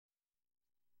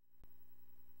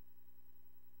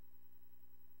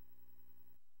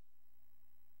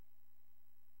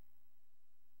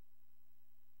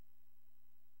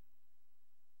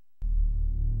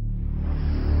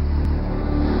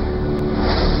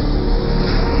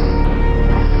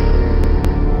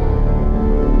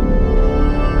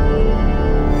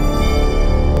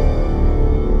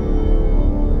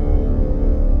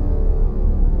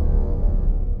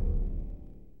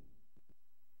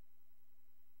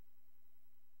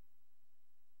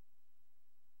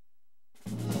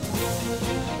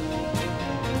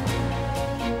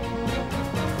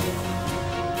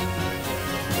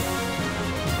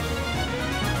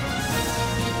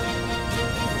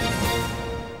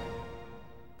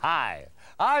Hi,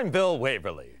 I'm Bill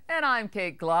Waverly. And I'm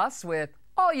Kate Gloss with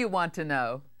All You Want to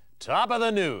Know. Top of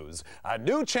the news, a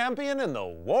new champion in the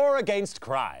war against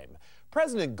crime.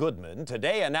 President Goodman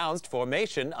today announced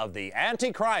formation of the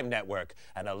Anti-Crime Network,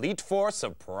 an elite force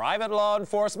of private law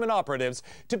enforcement operatives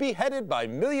to be headed by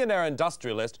millionaire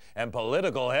industrialist and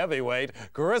political heavyweight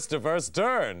Christopher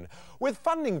Stern. With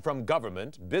funding from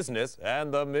government, business,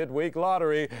 and the midweek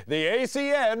lottery, the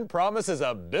ACN promises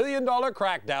a billion-dollar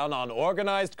crackdown on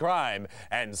organized crime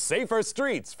and safer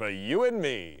streets for you and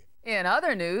me. In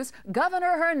other news,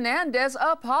 Governor Hernandez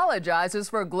apologizes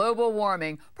for global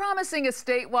warming, promising a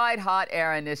statewide hot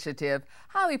air initiative.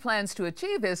 How he plans to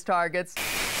achieve his targets.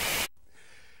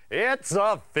 It's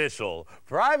official.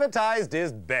 Privatized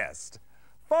is best.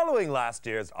 Following last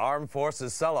year's armed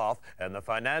forces sell-off and the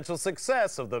financial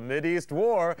success of the Mideast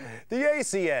War, the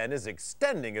ACN is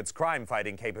extending its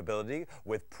crime-fighting capability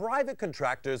with private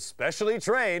contractors specially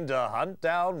trained to hunt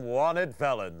down wanted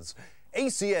felons.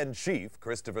 ACN Chief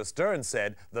Christopher Stern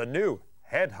said the new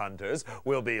headhunters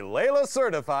will be Layla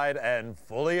certified and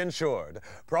fully insured,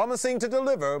 promising to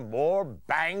deliver more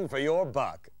bang for your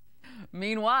buck.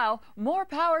 Meanwhile, more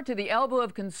power to the elbow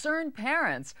of concerned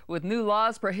parents with new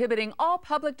laws prohibiting all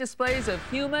public displays of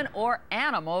human or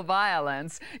animal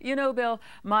violence. You know, Bill,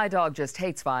 my dog just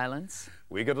hates violence.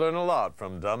 We could learn a lot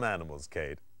from dumb animals,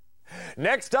 Kate.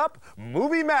 Next up,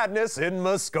 movie madness in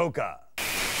Muskoka.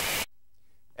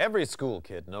 Every school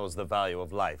kid knows the value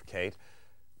of life, Kate.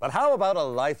 But how about a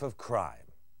life of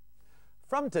crime?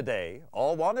 From today,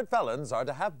 all wanted felons are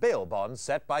to have bail bonds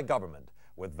set by government,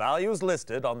 with values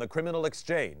listed on the criminal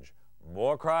exchange.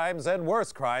 More crimes and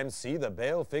worse crimes see the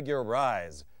bail figure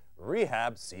rise.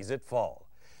 Rehab sees it fall.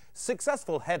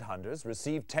 Successful headhunters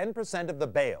receive 10% of the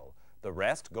bail, the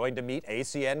rest going to meet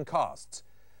ACN costs.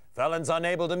 Felons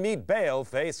unable to meet bail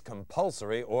face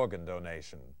compulsory organ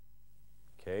donation.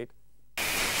 Kate?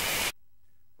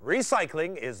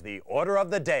 Recycling is the order of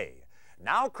the day.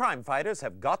 Now crime fighters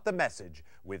have got the message,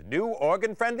 with new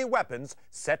organ-friendly weapons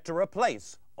set to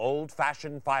replace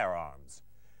old-fashioned firearms.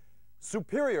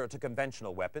 Superior to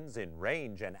conventional weapons in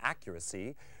range and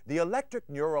accuracy, the electric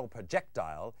neural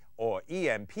projectile, or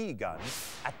EMP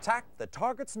guns, attack the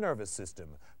target's nervous system,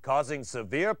 causing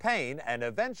severe pain and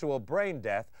eventual brain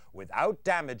death without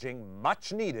damaging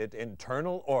much-needed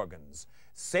internal organs,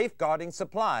 safeguarding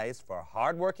supplies for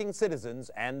hardworking citizens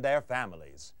and their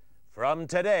families. From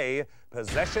today,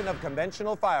 possession of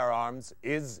conventional firearms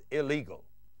is illegal.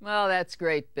 Well, that's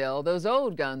great, Bill. Those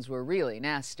old guns were really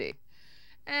nasty.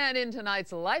 And in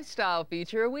tonight's lifestyle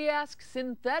feature, we ask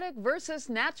synthetic versus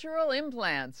natural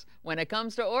implants. When it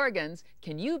comes to organs,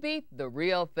 can you beat the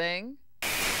real thing?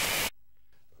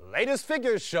 Latest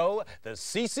figures show the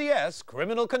CCS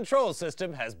criminal control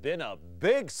system has been a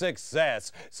big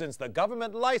success since the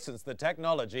government licensed the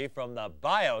technology from the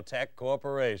Biotech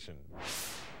Corporation.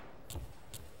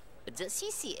 The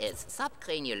CCS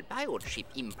subcranial biochip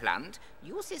implant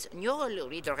uses neural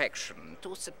redirection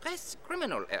to suppress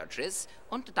criminal urges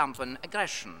and dampen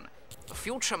aggression.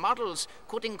 Future models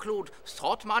could include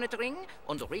thought monitoring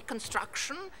and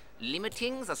reconstruction,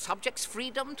 limiting the subject's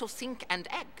freedom to think and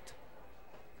act.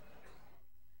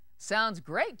 Sounds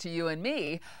great to you and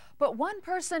me, but one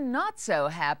person not so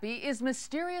happy is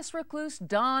mysterious recluse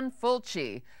Don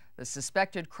Fulci. The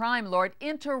suspected crime lord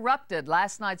interrupted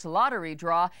last night's lottery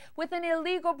draw with an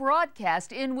illegal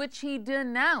broadcast in which he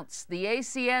denounced the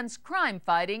ACN's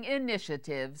crime-fighting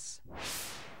initiatives.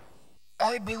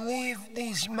 I believe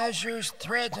these measures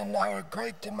threaten our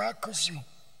great democracy.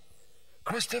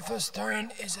 Christopher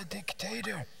Stern is a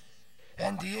dictator,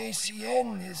 and the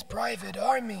ACN is private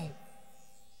army.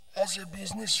 As a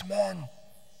businessman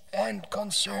and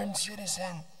concerned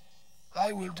citizen,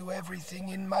 I will do everything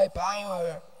in my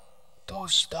power to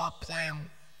stop them.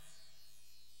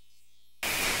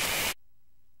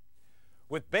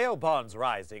 With bail bonds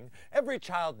rising, every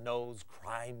child knows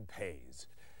crime pays.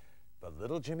 But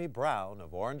little Jimmy Brown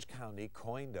of Orange County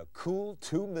coined a cool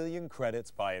 2 million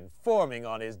credits by informing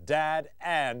on his dad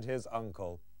and his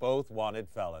uncle, both wanted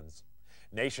felons.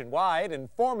 Nationwide,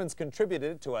 informants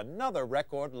contributed to another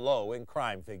record low in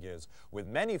crime figures, with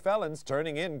many felons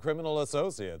turning in criminal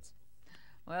associates.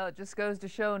 Well, it just goes to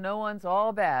show no one's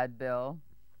all bad, Bill.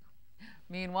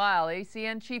 Meanwhile,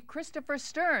 ACN Chief Christopher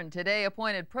Stern today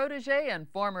appointed protege and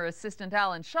former assistant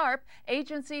Alan Sharp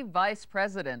agency vice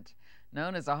president.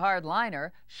 Known as a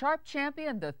hardliner, Sharp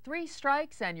championed the 3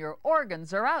 strikes and your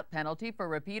organs are out penalty for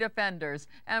repeat offenders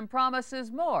and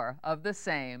promises more of the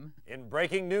same. In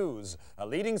breaking news, a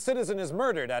leading citizen is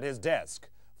murdered at his desk.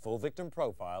 Full victim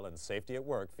profile and safety at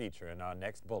work feature in our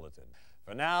next bulletin.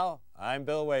 For now, I'm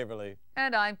Bill Waverly.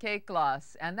 And I'm Kate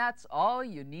Gloss, and that's all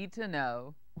you need to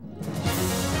know.